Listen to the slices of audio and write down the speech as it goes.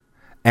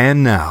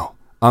And now,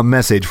 a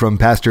message from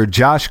Pastor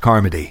Josh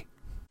Carmody.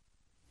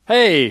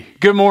 Hey,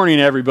 good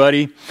morning,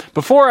 everybody.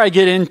 Before I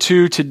get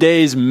into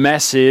today's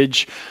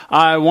message,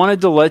 I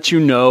wanted to let you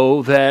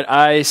know that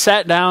I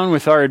sat down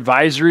with our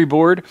advisory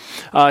board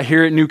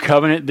here at New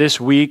Covenant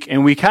this week,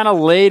 and we kind of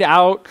laid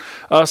out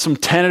some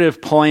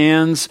tentative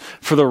plans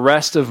for the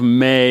rest of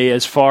May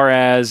as far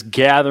as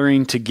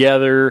gathering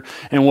together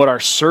and what our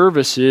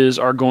services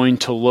are going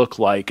to look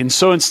like. And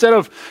so instead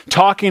of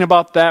talking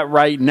about that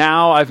right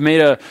now, I've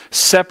made a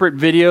separate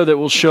video that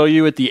we'll show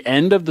you at the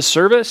end of the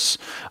service.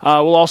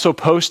 We'll also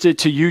post it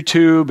to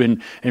YouTube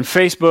and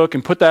Facebook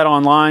and put that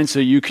online so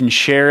you can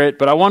share it.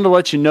 But I wanted to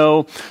let you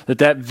know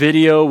that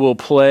video will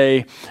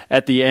play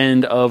at the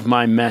end of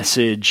my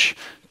message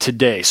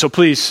today. So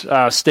please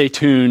stay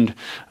tuned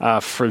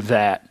for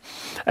that.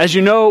 As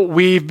you know,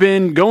 we've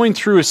been going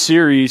through a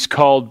series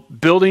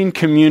called Building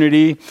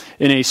Community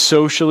in a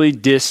Socially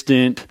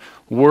Distant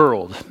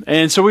World.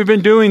 And so we've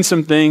been doing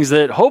some things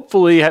that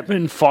hopefully have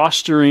been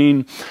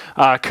fostering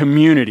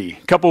community.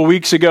 A couple of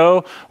weeks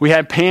ago, we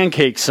had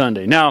Pancake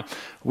Sunday. Now,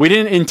 we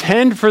didn't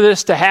intend for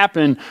this to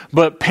happen,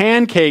 but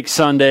Pancake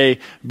Sunday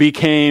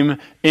became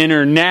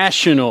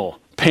International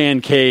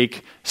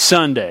Pancake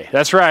Sunday.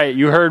 That's right,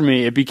 you heard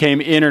me. It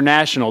became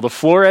international. The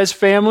Flores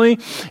family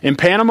in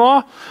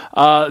Panama,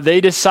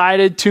 they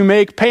decided to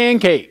make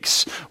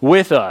pancakes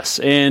with us.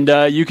 And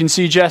you can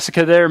see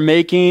Jessica there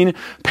making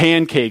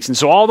pancakes. And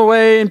so all the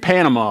way in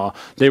Panama,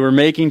 they were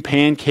making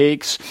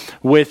pancakes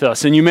with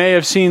us. And you may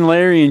have seen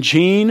Larry and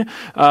Jean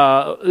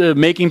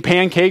making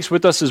pancakes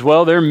with us as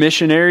well. They're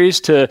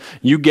missionaries to,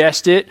 you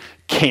guessed it,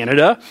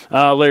 Canada.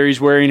 Larry's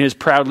wearing his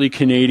Proudly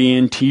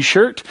Canadian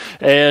t-shirt.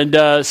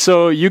 And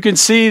so you can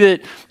see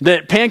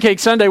that Pancake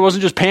Sunday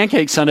wasn't just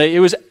Pancake Sunday, it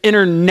was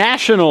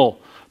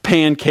International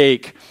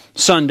Pancake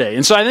Sunday.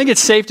 And so I think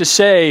it's safe to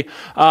say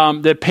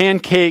that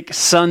Pancake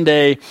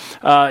Sunday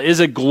is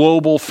a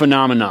global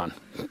phenomenon.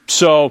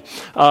 So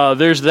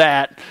there's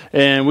that.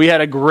 And we had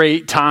a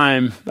great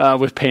time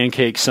with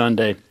Pancake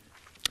Sunday.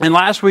 And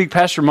last week,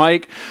 Pastor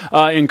Mike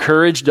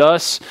encouraged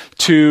us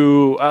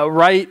to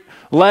write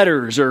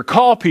letters or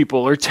call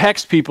people or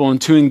text people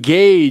and to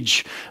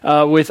engage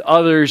with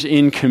others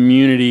in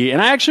community.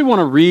 And I actually want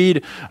to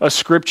read a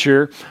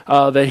scripture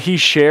that he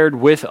shared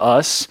with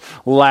us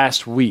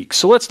last week.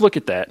 So let's look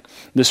at that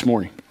this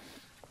morning.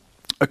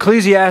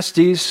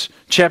 Ecclesiastes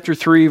chapter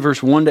 3,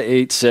 verse 1 to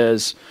 8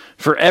 says,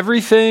 "For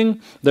everything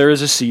there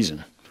is a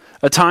season,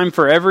 a time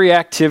for every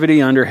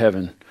activity under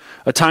heaven.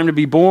 A time to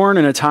be born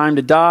and a time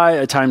to die,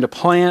 a time to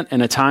plant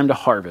and a time to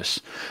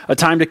harvest, a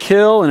time to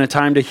kill and a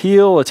time to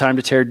heal, a time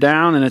to tear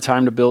down and a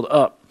time to build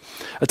up,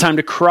 a time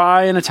to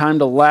cry and a time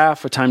to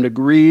laugh, a time to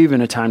grieve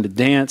and a time to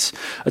dance,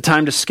 a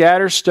time to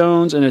scatter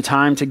stones and a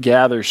time to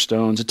gather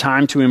stones, a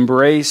time to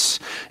embrace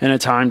and a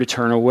time to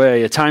turn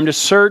away, a time to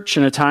search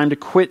and a time to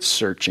quit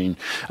searching,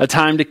 a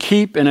time to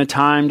keep and a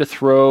time to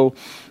throw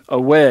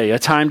away, a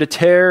time to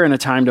tear and a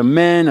time to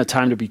mend, a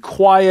time to be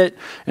quiet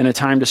and a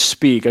time to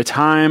speak, a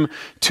time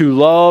to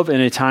love and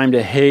a time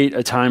to hate,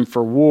 a time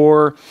for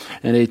war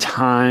and a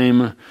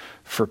time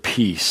for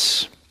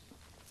peace."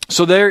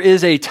 So there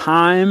is a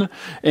time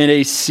and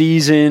a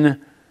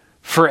season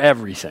for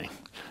everything.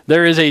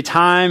 There is a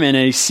time and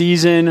a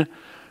season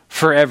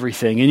for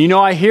everything. And you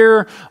know, I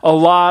hear a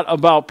lot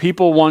about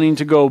people wanting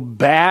to go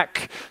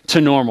back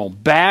to normal,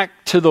 back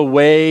to the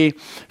way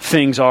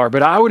things are.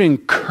 But I would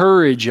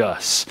encourage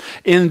us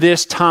in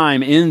this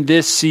time, in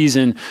this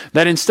season,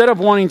 that instead of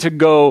wanting to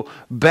go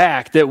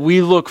back, that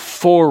we look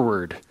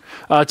forward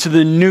to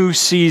the new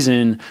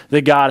season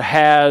that God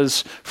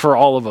has for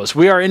all of us.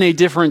 We are in a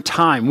different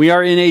time. We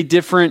are in a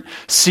different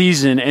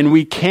season, and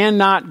we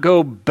cannot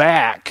go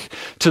back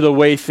to the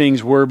way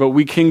things were, but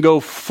we can go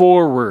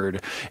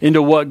forward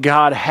into what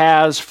God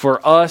has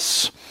for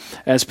us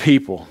as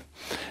people.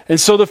 And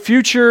so the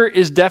future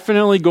is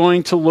definitely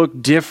going to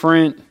look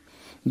different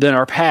than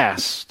our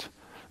past.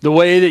 The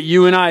way that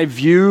you and I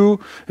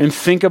view and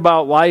think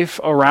about life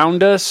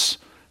around us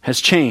has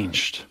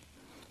changed.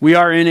 We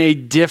are in a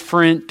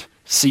different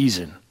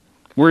season.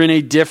 We're in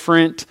a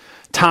different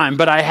time.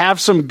 But I have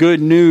some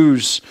good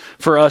news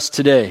for us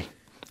today.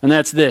 And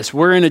that's this.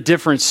 We're in a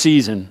different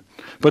season,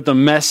 but the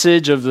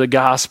message of the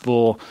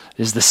gospel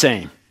is the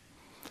same.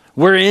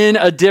 We're in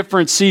a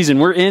different season.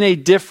 We're in a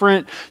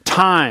different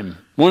time.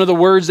 One of the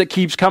words that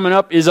keeps coming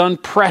up is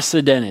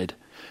unprecedented.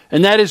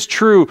 And that is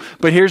true.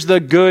 But here's the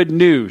good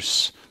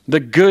news. The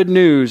good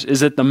news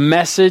is that the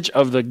message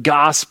of the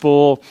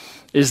gospel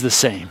is the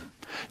same.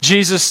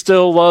 Jesus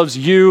still loves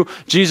you.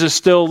 Jesus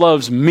still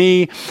loves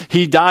me.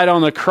 He died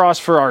on the cross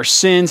for our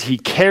sins. He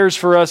cares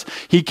for us.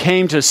 He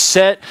came to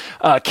set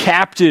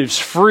captives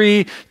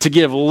free, to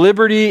give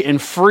liberty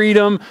and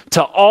freedom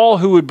to all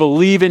who would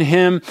believe in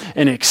him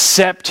and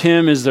accept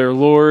him as their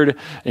Lord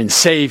and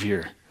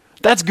Savior.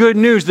 That's good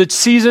news. The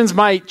seasons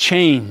might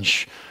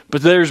change,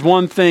 but there's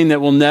one thing that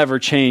will never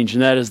change,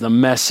 and that is the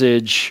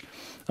message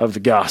of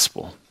the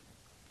gospel.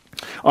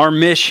 Our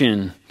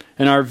mission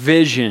and our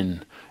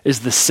vision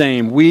is the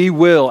same. We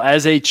will,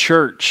 as a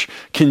church,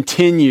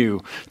 continue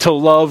to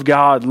love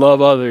God,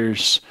 love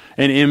others,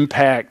 and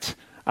impact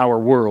our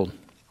world.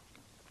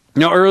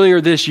 Now,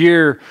 earlier this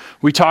year,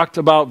 we talked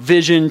about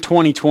Vision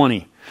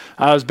 2020.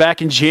 I was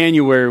back in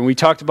January, and we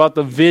talked about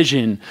the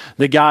vision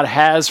that God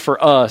has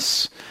for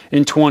us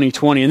in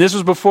 2020. And this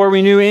was before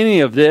we knew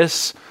any of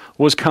this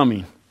was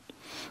coming.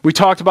 We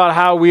talked about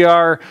how we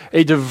are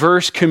a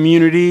diverse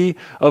community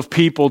of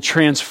people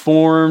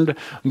transformed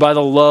by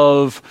the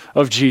love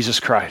of Jesus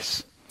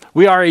Christ.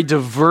 We are a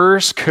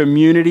diverse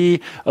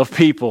community of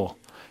people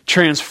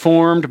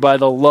transformed by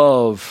the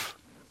love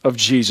of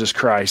Jesus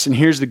Christ. And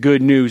here's the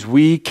good news.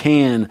 We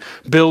can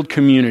build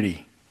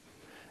community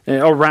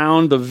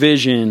around the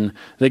vision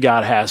that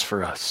God has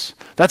for us.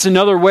 That's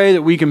another way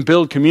that we can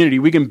build community.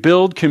 We can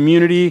build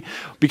community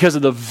because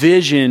of the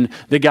vision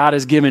that God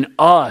has given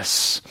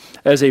us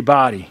as a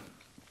body.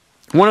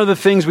 One of the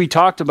things we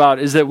talked about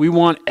is that we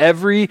want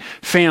every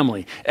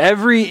family,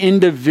 every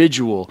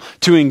individual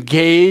to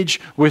engage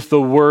with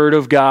the Word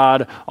of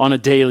God on a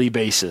daily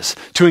basis,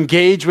 to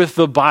engage with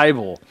the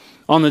Bible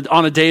on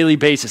a daily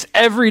basis,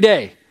 every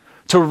day,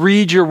 to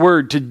read your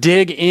Word, to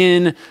dig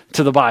in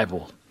to the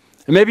Bible.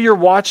 And maybe you're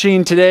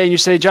watching today and you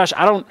say, Josh,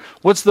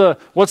 what's the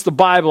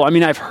Bible? I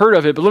mean, I've heard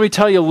of it, but let me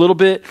tell you a little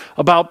bit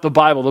about the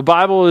Bible. The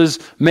Bible is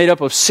made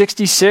up of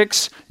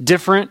 66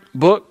 different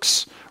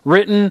books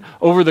written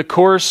over the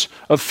course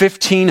of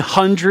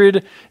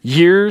 1,500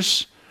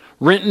 years,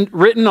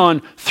 written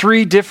on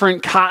 3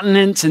 different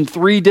continents and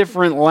 3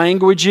 different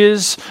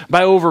languages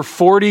by over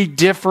 40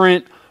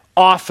 different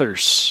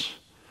authors.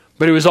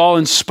 But it was all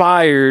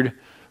inspired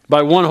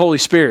by one Holy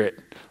Spirit.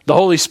 The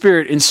Holy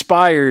Spirit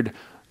inspired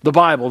the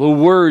Bible, the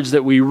words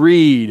that we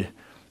read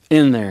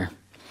in there.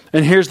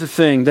 And here's the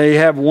thing, they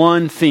have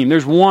one theme.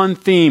 There's one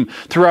theme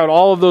throughout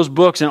all of those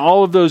books and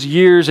all of those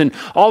years and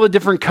all the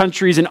different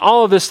countries and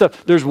all of this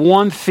stuff. There's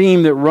one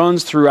theme that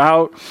runs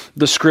throughout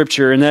the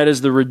Scripture, and that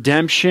is the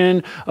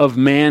redemption of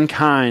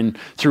mankind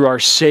through our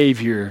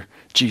Savior,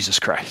 Jesus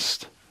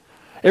Christ.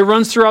 It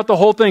runs throughout the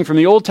whole thing, from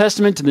the Old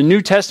Testament to the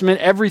New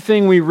Testament.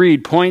 Everything we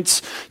read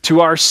points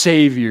to our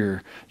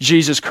Savior,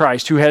 Jesus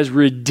Christ, who has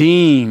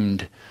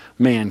redeemed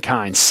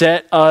mankind,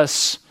 set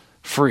us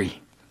free.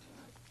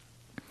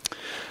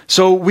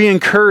 So we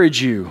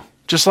encourage you,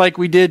 just like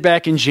we did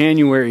back in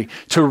January,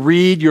 to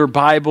read your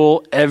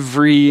Bible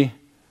every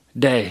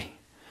day.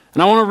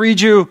 And I want to read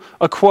you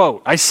a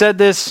quote. I said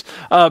this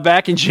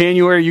back in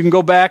January. You can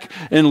go back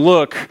and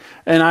look.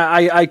 And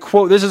I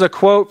quote, this is a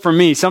quote from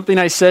me, something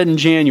I said in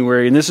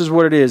January, and this is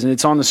what it is, and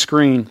it's on the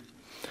screen.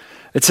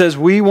 It says,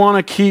 we want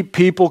to keep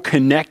people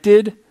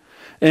connected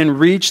and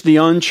reach the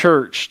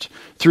unchurched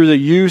through the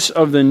use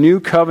of the New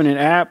Covenant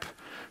app,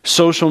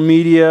 social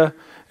media,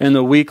 and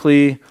the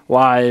weekly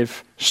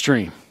live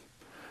stream.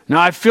 Now,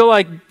 I feel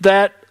like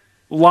that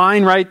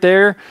line right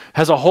there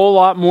has a whole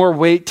lot more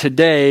weight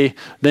today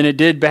than it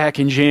did back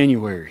in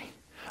January.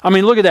 I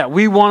mean, look at that.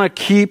 We want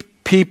to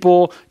keep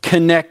people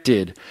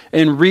connected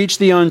and reach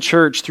the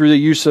unchurched through the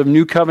use of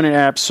New Covenant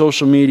apps,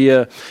 social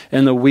media,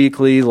 and the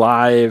weekly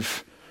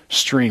live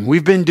stream.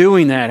 We've been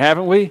doing that,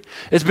 haven't we?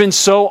 It's been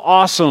so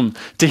awesome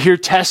to hear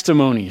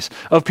testimonies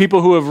of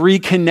people who have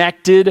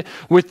reconnected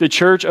with the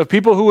church, of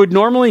people who would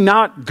normally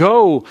not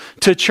go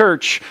to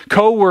church,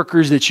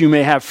 co-workers that you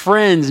may have,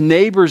 friends,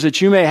 neighbors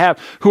that you may have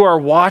who are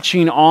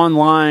watching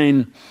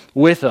online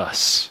with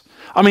us.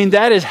 I mean,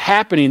 that is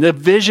happening. The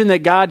vision that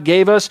God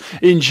gave us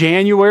in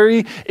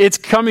January, it's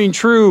coming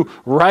true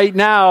right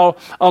now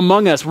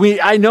among us.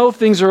 I know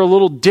things are a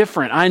little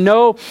different. I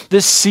know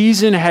this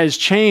season has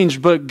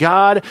changed, but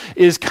God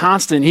is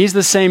constant. He's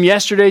the same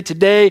yesterday,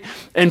 today,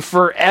 and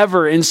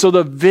forever. And so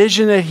the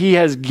vision that He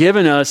has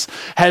given us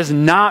has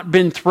not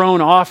been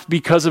thrown off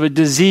because of a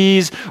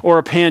disease or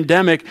a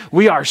pandemic.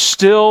 We are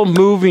still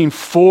moving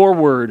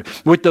forward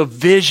with the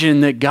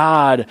vision that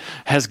God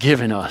has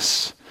given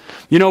us.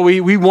 You know,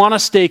 we want to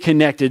stay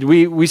connected.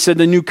 We said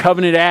the New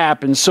Covenant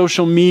app and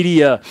social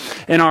media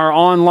and our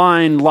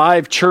online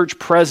live church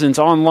presence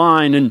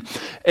online.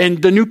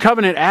 And the New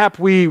Covenant app,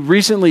 we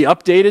recently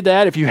updated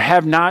that. If you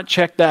have not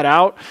checked that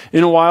out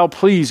in a while,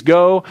 please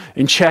go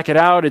and check it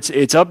out. It's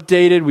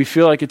updated. We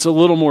feel like it's a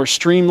little more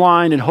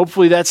streamlined, and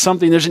hopefully that's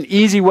something. There's an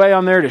easy way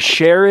on there to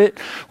share it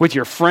with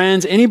your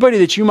friends. Anybody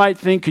that you might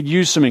think could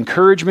use some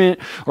encouragement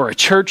or a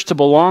church to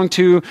belong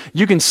to,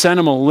 you can send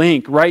them a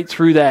link right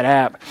through that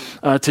app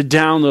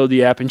to download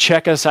the app and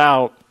check us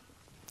out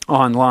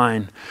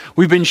online.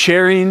 We've been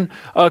sharing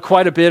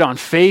quite a bit on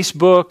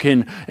Facebook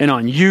and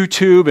on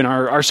YouTube, and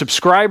our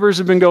subscribers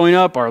have been going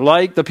up.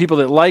 The people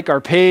that like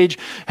our page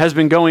has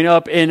been going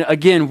up. And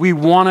again, we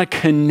want to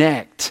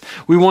connect.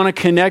 We want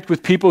to connect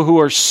with people who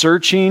are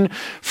searching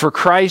for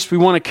Christ. We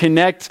want to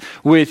connect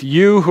with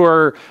you who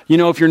are,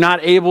 if you're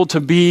not able to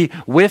be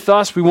with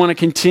us, we want to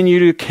continue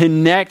to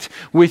connect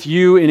with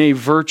you in a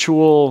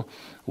virtual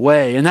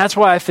way. And that's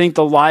why I think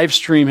the live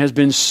stream has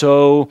been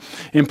so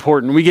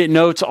important. We get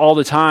notes all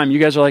the time. You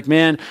guys are like,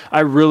 man,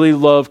 I really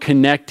love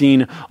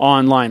connecting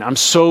online. I'm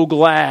so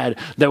glad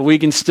that we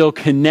can still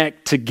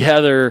connect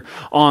together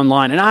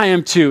online. And I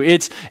am too.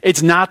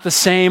 It's not the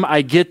same.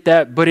 I get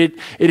that, but it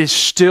is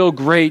still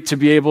great to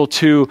be able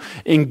to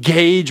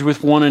engage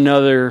with one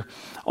another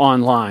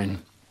online.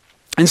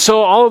 And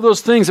so all of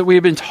those things that we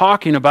have been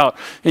talking about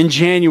in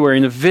January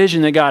and the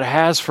vision that God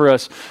has for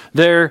us,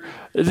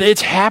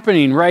 it's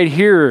happening right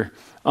here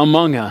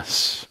among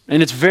us.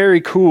 And it's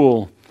very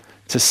cool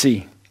to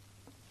see.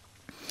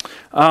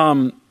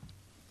 And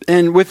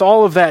with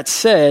all of that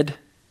said,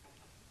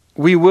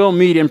 we will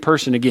meet in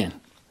person again.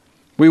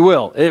 We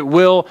will. It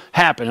will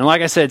happen. And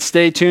like I said,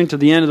 stay tuned to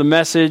the end of the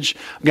message.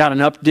 I've got an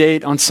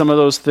update on some of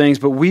those things,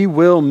 but we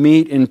will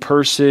meet in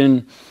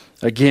person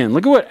again.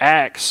 Look at what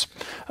Acts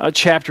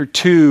chapter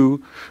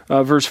 2,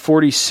 verse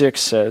 46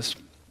 says.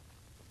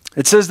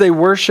 It says, they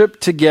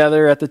worshiped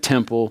together at the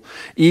temple.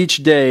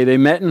 Each day they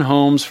met in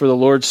homes for the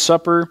Lord's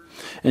Supper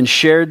and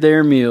shared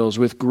their meals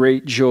with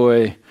great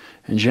joy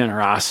and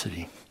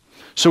generosity.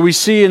 So we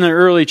see in the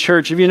early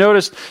church, if you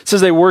notice, it says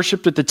they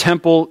worshiped at the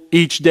temple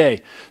each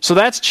day. So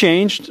that's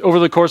changed over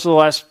the course of the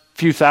last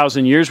few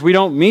thousand years. We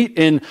don't meet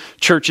in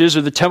churches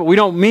or the temple. We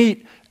don't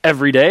meet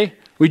every day.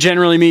 We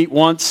generally meet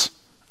once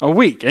a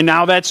week. And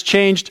now that's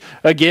changed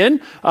again.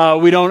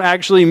 We don't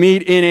actually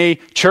meet in a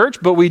church,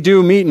 but we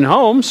do meet in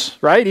homes,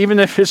 right? Even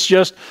if it's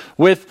just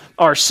with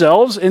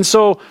ourselves. And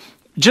so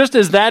just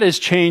as that has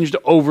changed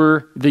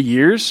over the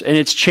years, and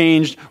it's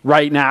changed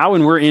right now,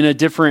 and we're in a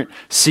different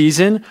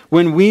season,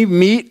 when we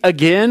meet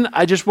again,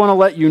 I just want to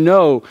let you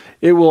know,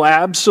 it will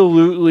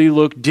absolutely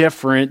look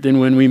different than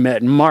when we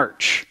met in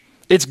March.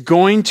 It's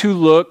going to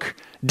look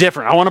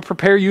different. I want to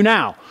prepare you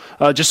now.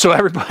 Just so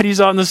everybody's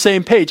on the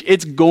same page.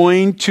 It's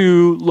going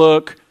to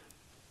look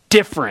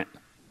different.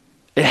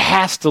 It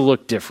has to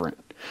look different.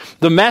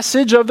 The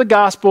message of the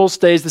gospel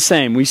stays the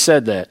same. We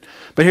said that.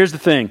 But here's the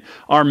thing.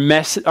 Our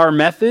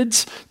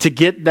methods to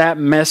get that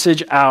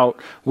message out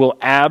will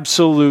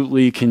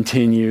absolutely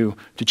continue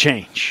to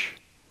change.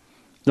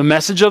 The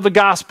message of the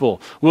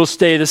gospel will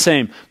stay the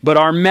same. But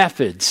our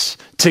methods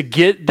to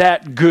get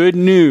that good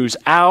news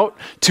out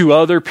to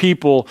other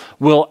people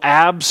will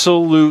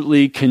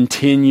absolutely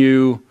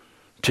continue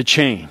to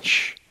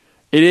change.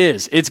 It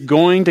is. It's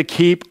going to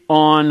keep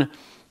on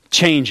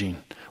changing.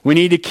 We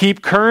need to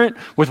keep current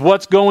with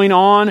what's going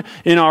on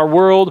in our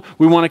world.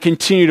 We want to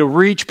continue to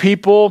reach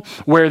people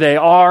where they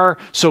are,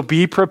 so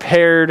be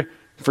prepared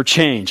for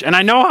change. And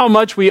I know how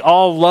much we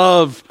all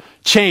love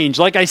change.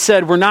 Like I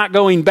said, we're not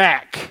going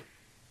back.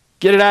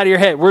 Get it out of your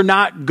head. We're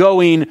not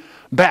going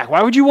back.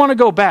 Why would you want to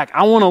go back?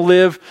 I want to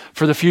live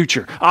for the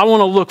future. I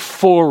want to look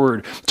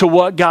forward to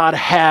what God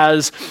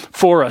has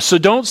for us. So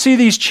don't see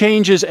these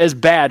changes as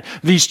bad.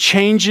 These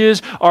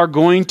changes are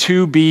going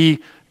to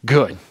be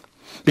good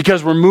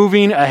because we're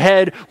moving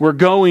ahead. We're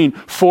going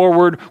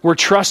forward. We're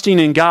trusting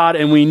in God,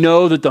 and we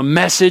know that the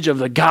message of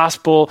the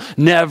gospel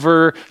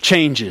never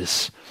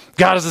changes.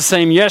 God is the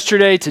same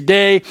yesterday,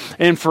 today,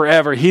 and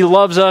forever. He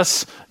loves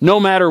us no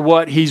matter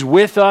what. He's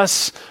with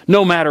us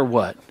no matter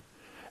what.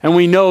 And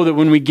we know that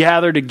when we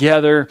gather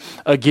together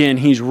again,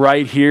 He's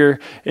right here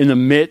in the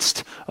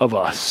midst of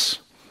us.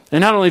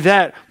 And not only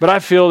that, but I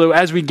feel that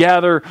as we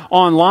gather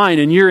online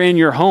and you're in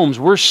your homes,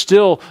 we're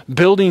still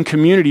building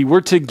community.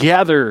 We're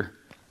together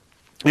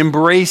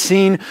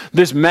embracing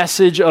this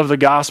message of the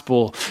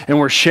gospel, and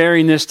we're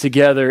sharing this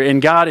together,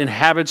 and God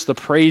inhabits the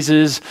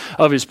praises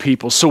of His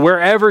people. So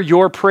wherever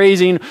you're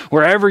praising,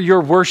 wherever you're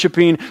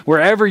worshiping,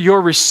 wherever you're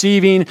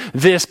receiving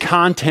this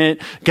content,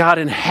 God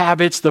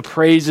inhabits the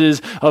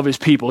praises of His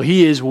people.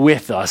 He is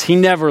with us. He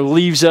never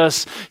leaves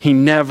us. He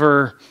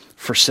never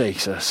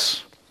forsakes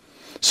us.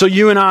 So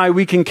you and I,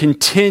 we can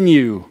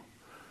continue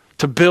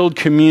to build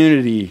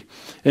community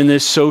in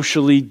this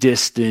socially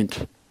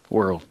distant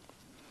world.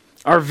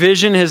 Our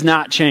vision has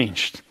not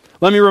changed.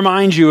 Let me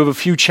remind you of a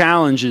few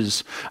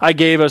challenges I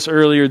gave us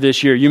earlier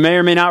this year. You may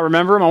or may not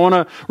remember them. I want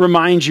to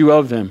remind you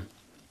of them.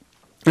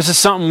 This is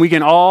something we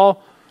can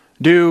all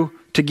do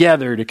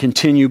together to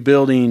continue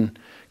building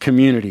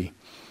community.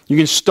 You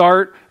can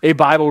start a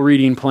Bible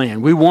reading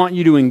plan. We want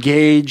you to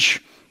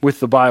engage with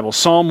the Bible.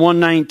 Psalm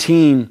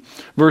 119,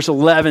 verse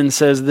 11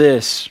 says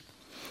this,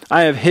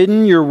 I have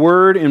hidden your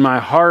word in my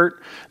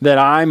heart that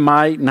I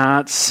might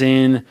not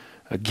sin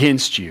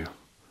against you.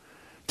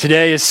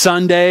 Today is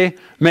Sunday,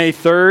 May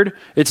 3rd.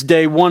 It's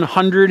day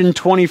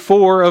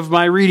 124 of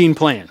my reading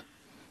plan.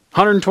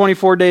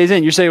 124 days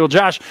in. You say, well,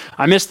 Josh,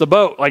 I missed the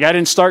boat. Like I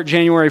didn't start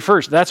January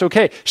 1st. That's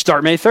okay.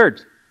 Start May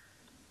 3rd.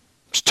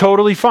 It's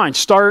totally fine.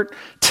 Start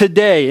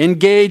today.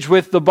 Engage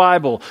with the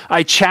Bible.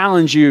 I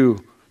challenge you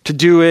to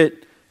do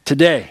it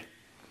today.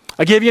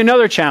 I give you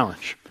another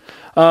challenge.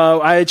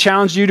 I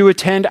challenge you to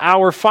attend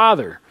Our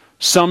Father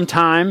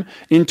sometime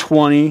in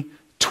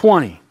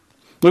 2020.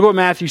 Look what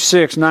Matthew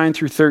 6, 9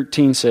 through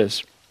 13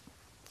 says.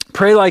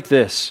 Pray like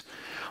this.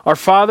 Our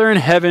Father in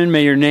heaven,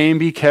 may your name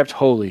be kept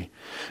holy.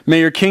 May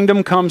your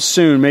kingdom come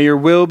soon. May your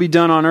will be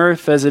done on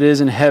earth as it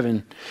is in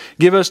heaven.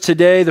 Give us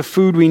today the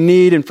food we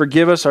need, and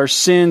forgive us our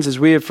sins as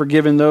we have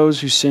forgiven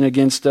those who sin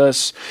against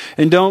us.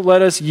 And don't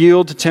let us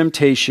yield to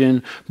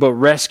temptation, but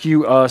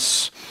rescue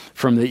us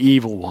from the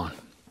evil one.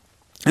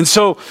 And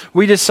so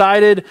we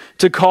decided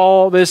to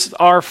call this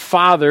Our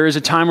Father, as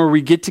a time where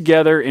we get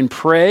together and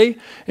pray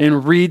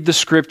and read the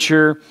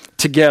scripture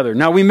together.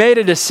 Now, we made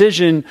a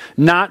decision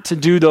not to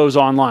do those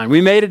online. We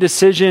made a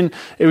decision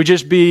it would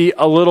just be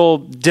a little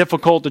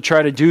difficult to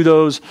try to do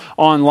those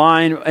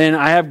online. And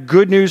I have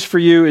good news for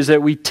you is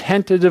that we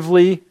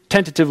tentatively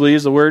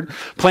is the word,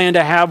 plan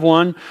to have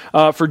one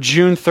for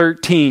June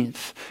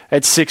 13th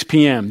at 6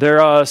 p.m.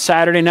 They're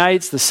Saturday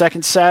nights, the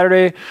second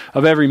Saturday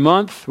of every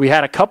month. We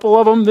had a couple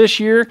of them this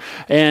year,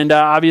 and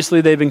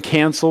obviously they've been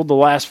canceled the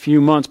last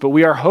few months, but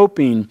we are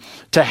hoping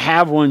to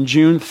have one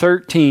June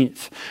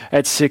 13th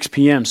at 6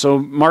 p.m. So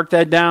mark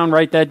that down,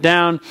 write that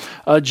down.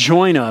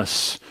 Join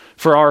us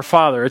for Our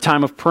Father, a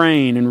time of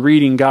praying and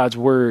reading God's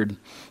Word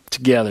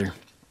together.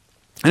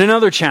 And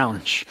another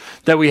challenge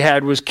that we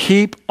had was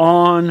keep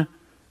on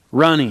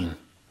running.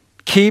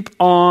 Keep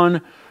on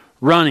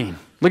running.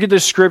 Look at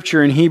this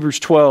scripture in Hebrews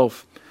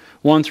 12,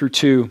 1 through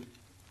 2.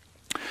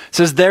 It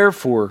says,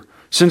 therefore,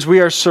 since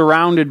we are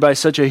surrounded by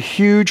such a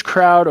huge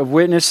crowd of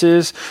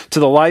witnesses to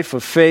the life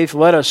of faith,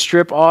 let us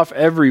strip off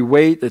every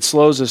weight that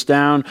slows us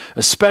down,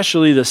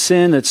 especially the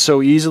sin that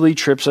so easily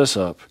trips us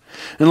up.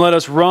 And let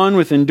us run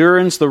with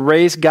endurance the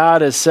race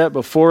God has set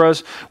before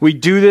us. We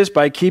do this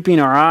by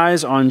keeping our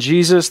eyes on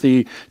Jesus,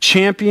 the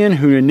champion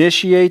who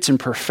initiates and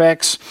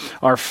perfects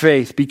our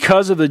faith.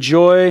 Because of the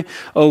joy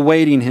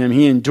awaiting him,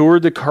 he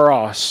endured the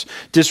cross,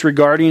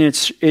 disregarding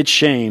its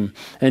shame.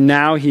 And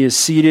now he is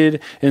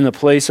seated in the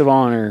place of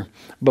honor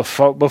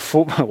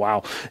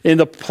in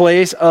the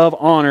place of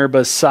honor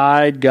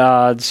beside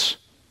God's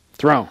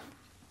throne.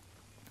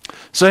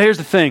 So here's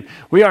the thing.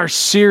 We are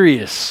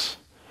serious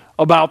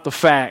about the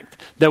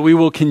fact that we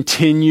will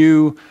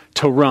continue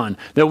to run,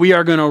 that we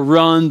are going to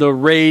run the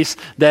race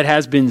that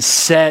has been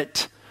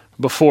set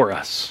before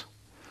us.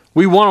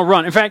 We want to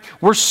run. In fact,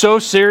 we're so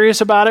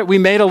serious about it, we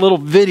made a little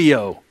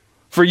video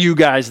for you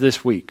guys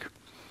this week.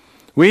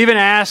 We even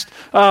asked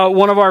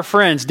one of our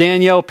friends,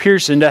 Danielle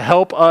Pearson, to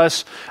help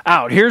us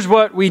out. Here's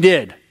what we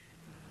did.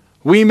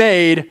 We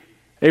made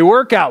a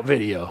workout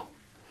video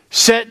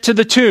set to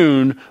the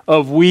tune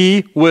of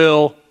We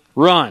Will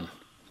Run.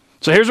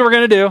 So here's what we're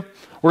going to do.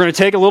 We're going to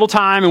take a little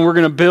time and we're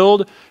going to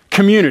build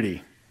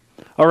community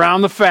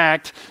around the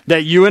fact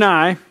that you and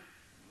I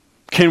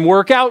can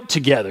work out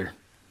together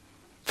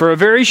for a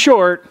very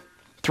short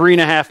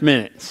 3.5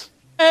 minutes.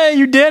 Hey,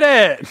 you did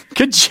it.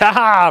 Good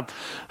job.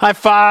 High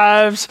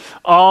fives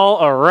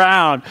all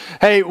around.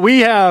 Hey,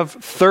 we have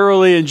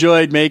thoroughly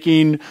enjoyed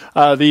making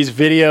these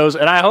videos,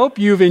 and I hope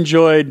you've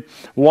enjoyed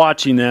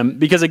watching them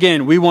because,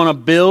 again, we want to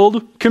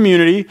build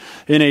community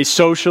in a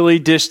socially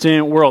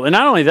distant world. And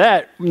not only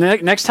that,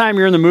 next time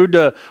you're in the mood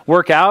to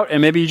work out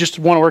and maybe you just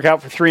want to work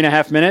out for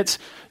 3.5 minutes,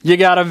 you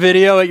got a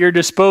video at your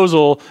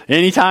disposal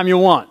anytime you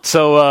want.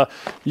 So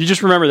you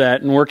just remember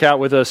that and work out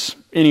with us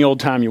any old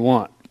time you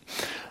want.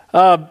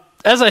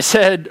 As I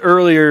said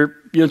earlier,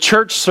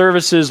 church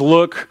services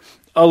look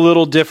a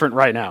little different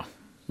right now.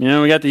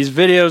 We got these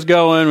videos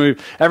going,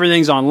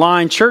 everything's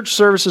online. Church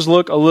services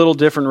look a little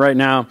different right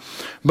now,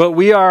 but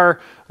we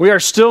are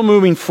still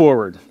moving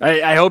forward.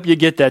 I hope you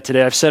get that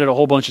today. I've said it a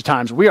whole bunch of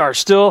times. We are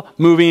still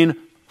moving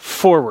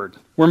forward.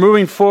 We're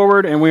moving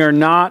forward and we are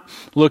not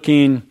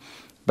looking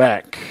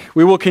back.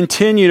 We will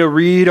continue to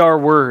read our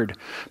word,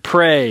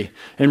 pray,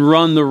 and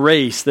run the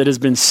race that has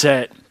been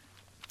set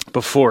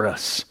before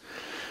us.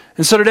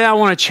 And so today I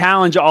want to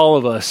challenge all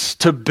of us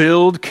to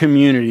build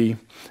community. And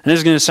this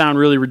is going to sound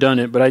really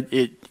redundant, but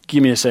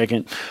give me a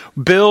second.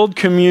 Build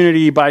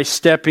community by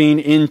stepping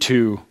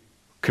into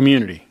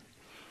community.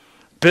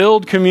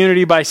 Build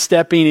community by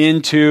stepping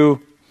into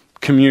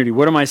community.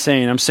 What am I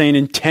saying? I'm saying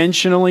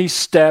intentionally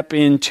step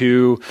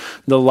into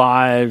the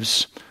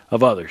lives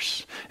of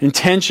others.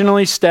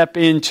 Intentionally step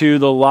into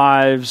the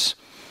lives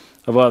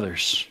of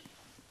others.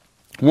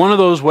 One of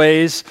those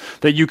ways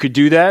that you could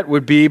do that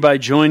would be by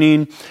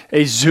joining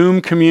a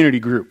Zoom community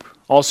group,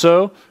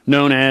 also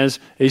known as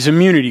a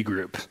Zoomunity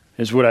group,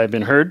 is what I've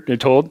been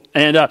told.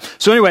 And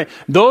so anyway,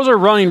 those are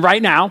running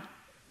right now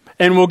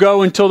and will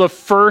go until the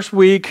first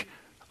week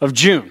of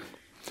June.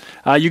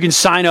 You can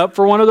sign up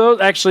for one of those.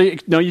 Actually,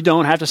 no, you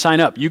don't have to sign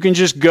up. You can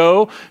just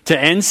go to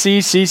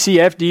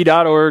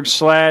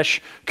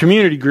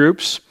ncccfd.org/community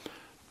groups.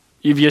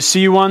 If you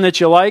see one that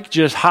you like,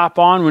 just hop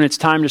on when it's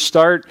time to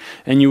start,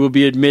 and you will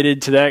be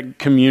admitted to that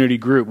community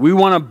group. We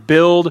want to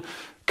build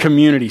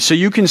community. So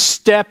you can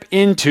step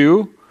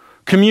into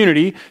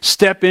community,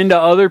 step into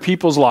other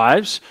people's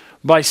lives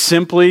by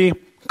simply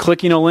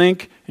clicking a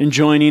link and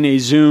joining a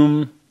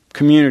Zoom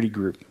community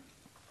group.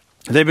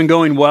 They've been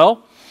going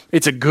well.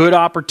 It's a good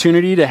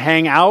opportunity to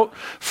hang out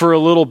for a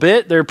little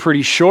bit. They're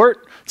pretty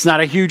short. It's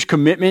not a huge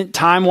commitment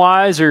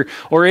time-wise or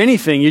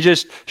anything. You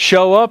just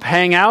show up,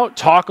 hang out,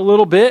 talk a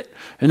little bit,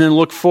 and then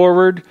look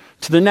forward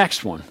to the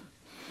next one.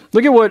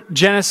 Look at what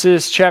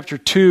Genesis chapter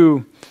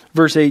 2,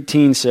 verse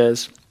 18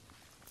 says.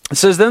 It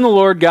says, "Then the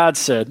Lord God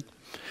said,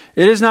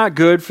 'It is not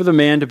good for the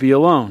man to be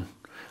alone.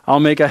 I'll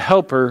make a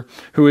helper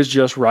who is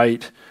just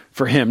right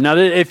for him.'" Now,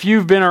 if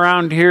you've been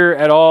around here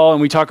at all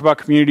and we talk about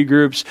community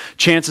groups,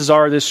 chances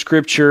are this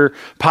scripture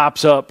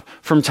pops up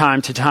from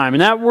time to time.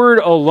 And that word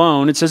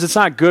alone, it says it's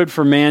not good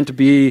for man to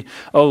be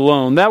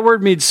alone. That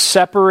word means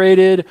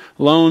separated,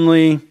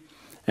 lonely,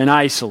 and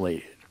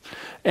isolated.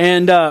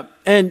 And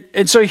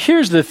so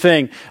here's the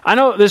thing. I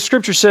know the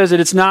scripture says that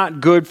it's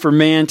not good for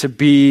man to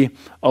be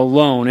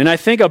alone. And I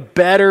think a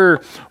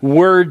better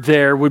word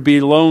there would be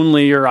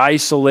lonely or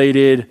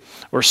isolated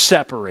or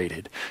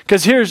separated.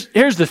 Because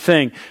here's the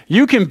thing.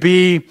 You can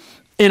be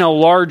in a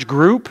large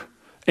group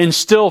and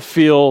still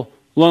feel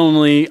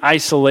lonely,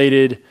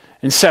 isolated,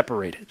 and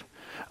separated.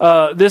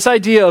 This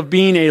idea of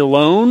being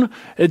alone,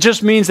 it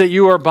just means that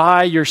you are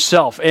by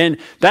yourself. And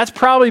that's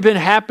probably been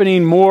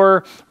happening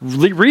more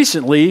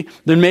recently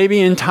than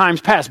maybe in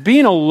times past.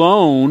 Being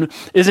alone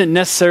isn't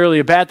necessarily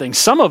a bad thing.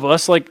 Some of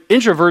us, like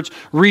introverts,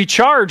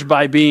 recharge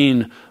by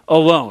being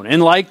alone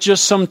and like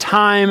just some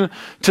time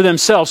to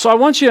themselves. So I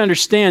want you to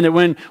understand that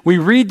when we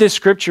read this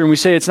scripture and we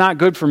say it's not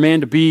good for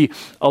man to be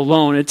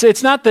alone,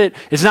 it's not that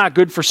it's not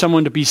good for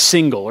someone to be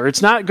single or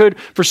it's not good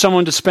for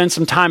someone to spend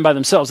some time by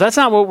themselves. That's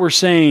not what we're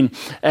saying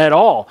at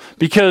all,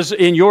 because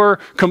in your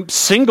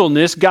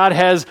singleness, God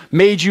has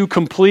made you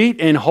complete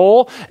and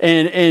whole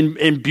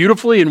and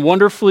beautifully and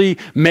wonderfully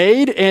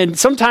made. And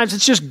sometimes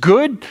it's just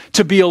good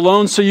to be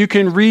alone so you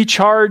can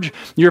recharge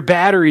your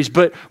batteries.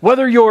 But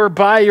whether you're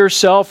by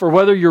yourself or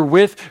whether you're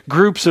with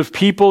groups of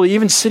people,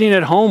 even sitting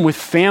at home with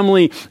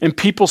family and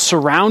people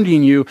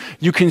surrounding you,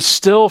 you can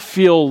still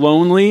feel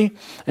lonely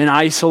and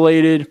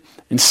isolated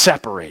and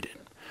separated.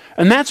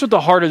 And that's what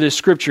the heart of this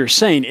scripture is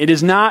saying. It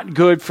is not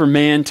good for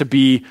man to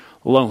be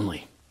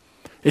lonely.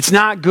 It's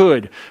not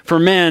good for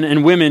men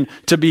and women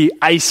to be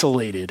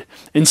isolated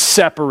and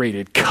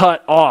separated,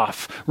 cut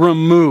off,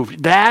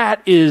 removed.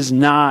 That is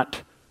not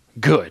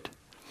good.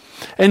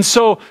 And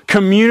so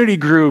community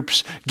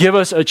groups give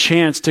us a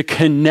chance to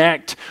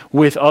connect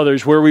with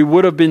others where we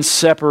would have been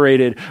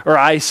separated or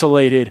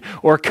isolated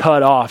or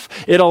cut off.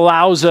 It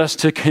allows us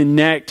to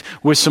connect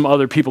with some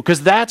other people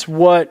because that's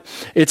what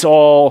it's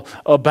all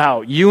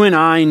about. You and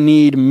I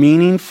need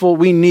meaningful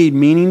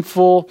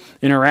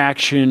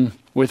interaction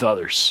with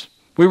others.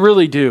 We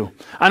really do.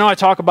 I know I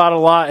talk about it a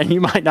lot and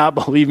you might not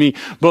believe me,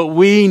 but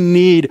we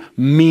need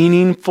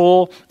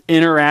meaningful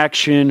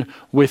interaction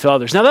with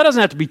others. Now, that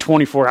doesn't have to be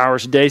 24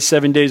 hours a day,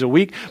 7 days a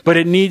week, but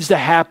it needs to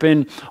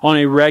happen on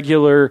a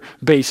regular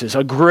basis.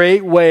 A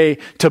great way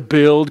to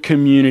build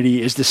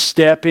community is to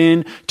step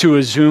into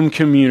a Zoom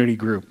community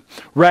group.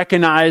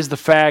 Recognize the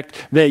fact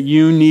that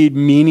you need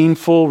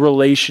meaningful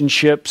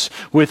relationships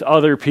with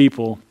other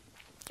people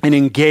and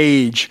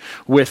engage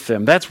with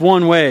them. That's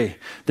one way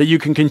that you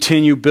can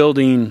continue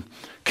building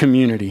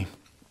community.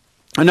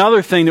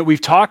 Another thing that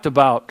we've talked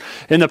about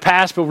in the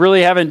past but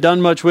really haven't done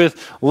much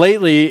with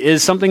lately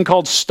is something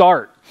called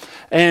START.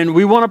 And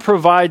we want to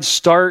provide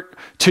START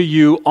to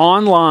you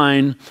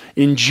online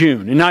in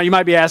June. And now you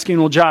might be asking,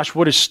 well, Josh,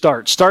 what is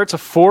START? START's a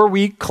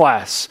 4-week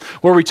class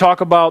where we talk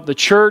about the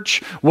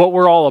church, what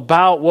we're all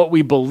about, what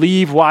we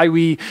believe, why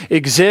we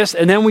exist.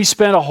 And then we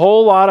spend a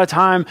whole lot of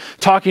time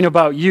talking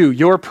about you,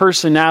 your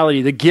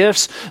personality, the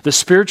gifts, the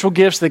spiritual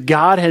gifts that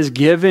God has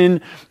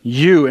given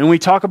you. And we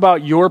talk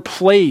about your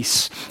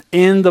place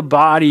in the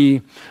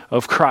body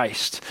of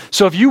Christ.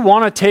 So if you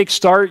want to take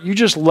START, you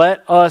just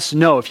let us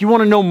know. If you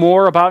want to know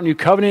more about New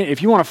Covenant,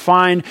 if you want to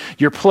find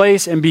your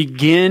place and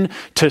begin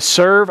to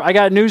serve, I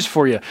got news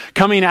for you.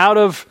 Coming out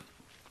of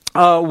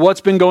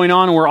what's been going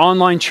on, and we're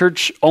online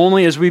church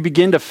only, as we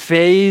begin to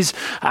phase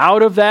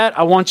out of that,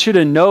 I want you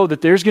to know that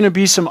there's going to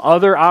be some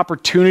other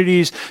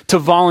opportunities to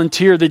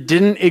volunteer that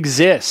didn't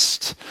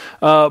exist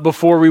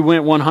before we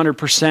went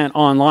 100%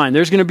 online.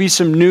 There's going to be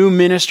some new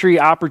ministry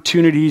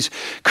opportunities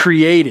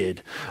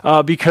created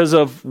because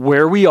of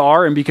where we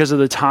are and because of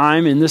the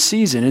time in the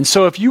season. And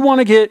so if you want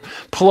to get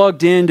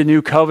plugged into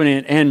New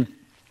Covenant and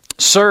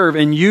serve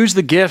and use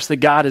the gifts that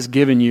God has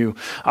given you,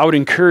 I would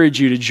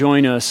encourage you to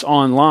join us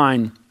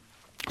online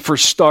for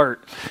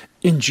START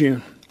in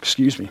June.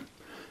 Excuse me.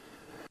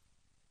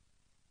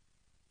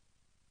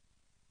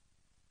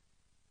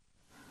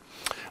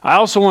 I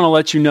also want to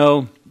let you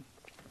know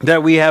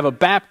that we have a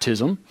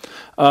baptism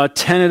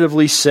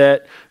tentatively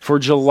set for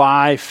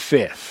July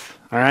 5th.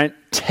 All right?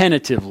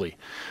 Tentatively.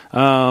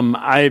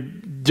 I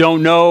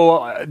don't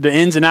know the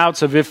ins and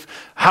outs of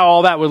how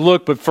all that would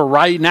look, but for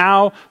right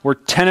now, we're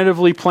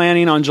tentatively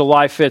planning on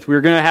July 5th. We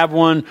were going to have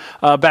one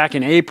back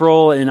in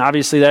April, and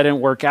obviously that didn't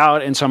work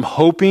out, and so I'm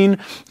hoping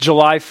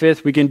July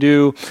 5th we can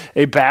do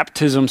a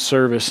baptism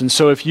service. And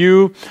so if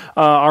you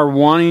are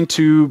wanting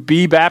to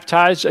be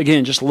baptized,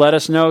 again, just let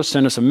us know,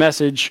 send us a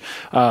message,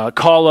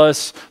 call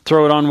us,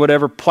 throw it on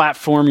whatever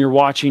platform you're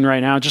watching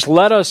right now. Just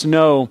let us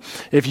know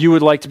if you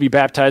would like to be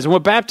baptized. And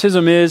what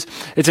baptism is,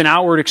 it's an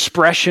outward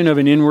expression of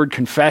an inward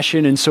confession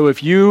confession. And so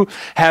if you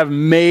have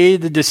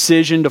made the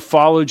decision to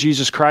follow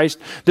Jesus Christ,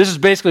 this is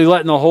basically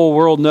letting the whole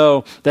world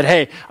know that,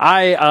 hey,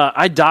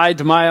 I died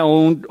to my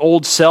own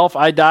old self.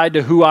 I died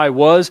to who I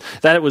was,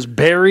 that it was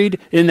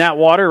buried in that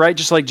water, right?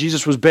 Just like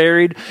Jesus was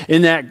buried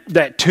in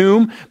that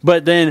tomb.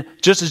 But then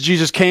just as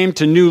Jesus came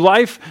to new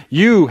life,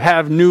 you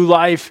have new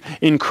life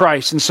in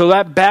Christ. And so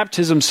that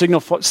baptism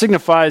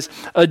signifies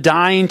a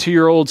dying to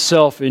your old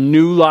self and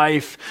new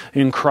life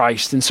in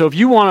Christ. And so if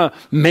you want to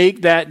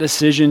make that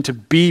decision to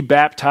be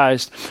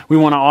baptized, we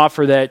want to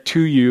offer that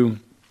to you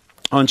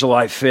on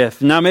July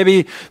 5th. Now,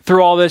 maybe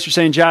through all this, you're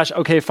saying, Josh,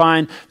 okay,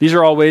 fine. These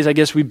are all ways, I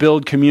guess, we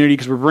build community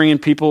because we're bringing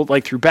people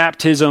like through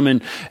baptism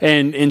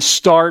and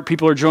start.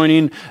 People are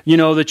joining,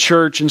 the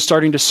church and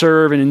starting to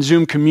serve and in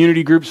Zoom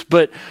community groups.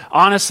 But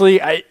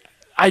honestly, I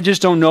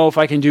just don't know if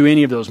I can do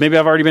any of those. Maybe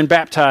I've already been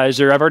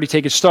baptized or I've already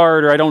taken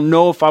Start, or I don't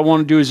know if I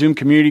want to do a Zoom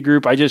community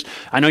group. I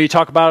know you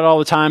talk about it all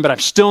the time, but I'm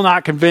still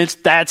not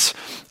convinced. That's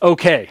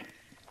okay.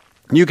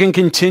 You can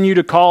continue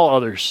to call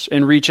others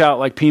and reach out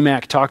like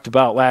PMAC talked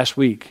about last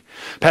week.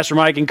 Pastor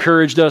Mike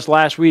encouraged us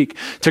last week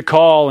to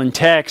call and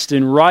text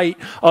and write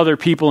other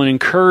people and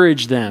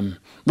encourage them.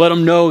 Let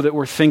them know that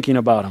we're thinking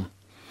about them.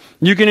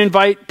 You can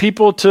invite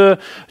people to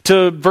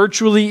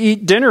virtually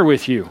eat dinner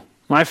with you.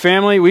 My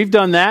family, we've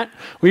done that.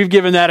 We've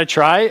given that a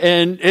try,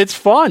 and it's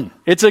fun.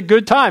 It's a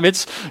good time.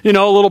 It's, a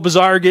little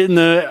bizarre getting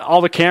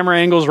all the camera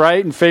angles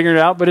right and figuring it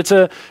out, but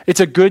it's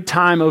a good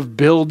time of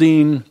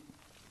building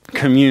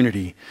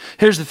community.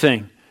 Here's the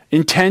thing.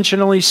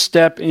 Intentionally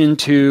step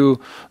into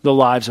the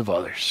lives of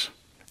others.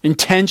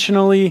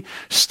 Intentionally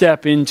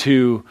step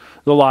into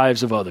the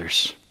lives of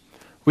others.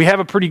 We have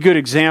a pretty good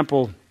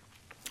example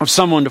of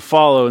someone to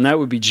follow, and that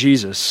would be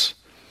Jesus.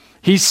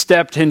 He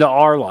stepped into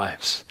our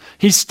lives.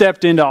 He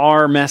stepped into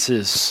our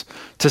messes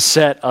to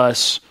set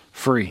us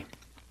free.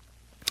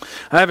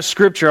 I have a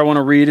scripture I want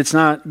to read. It's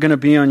not going to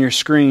be on your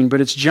screen,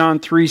 but it's John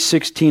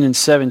 3:16 and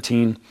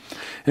 17.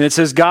 And it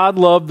says, God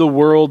loved the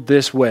world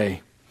this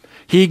way.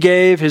 He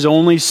gave his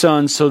only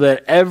Son so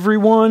that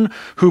everyone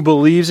who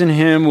believes in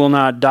him will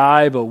not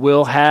die, but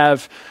will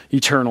have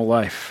eternal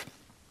life.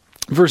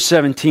 Verse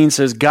 17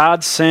 says,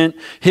 God sent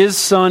his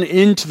Son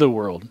into the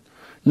world,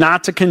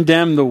 not to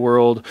condemn the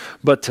world,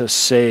 but to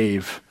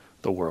save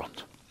the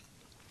world.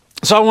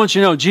 So I want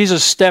you to know,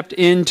 Jesus stepped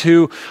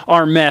into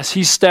our mess.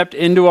 He stepped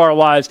into our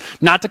lives,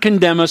 not to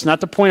condemn us,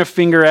 not to point a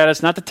finger at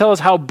us, not to tell us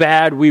how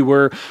bad we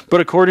were, but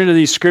according to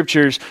these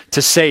scriptures,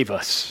 to save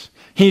us.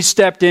 He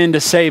stepped in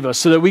to save us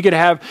so that we could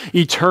have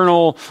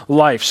eternal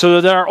life,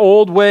 so that our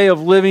old way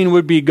of living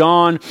would be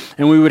gone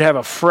and we would have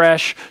a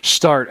fresh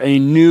start, a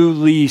new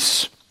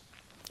lease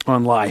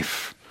on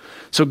life.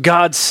 So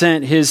God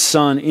sent his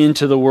Son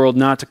into the world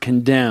not to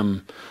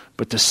condemn,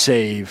 but to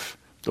save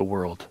the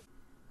world.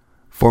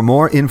 For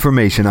more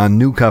information on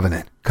New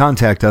Covenant,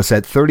 contact us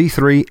at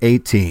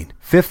 3318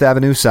 5th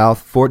Avenue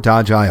South, Fort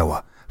Dodge,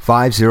 Iowa,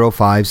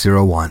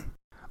 50501.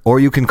 Or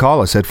you can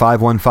call us at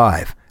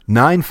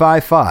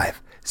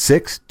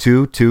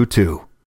 515-955-6222.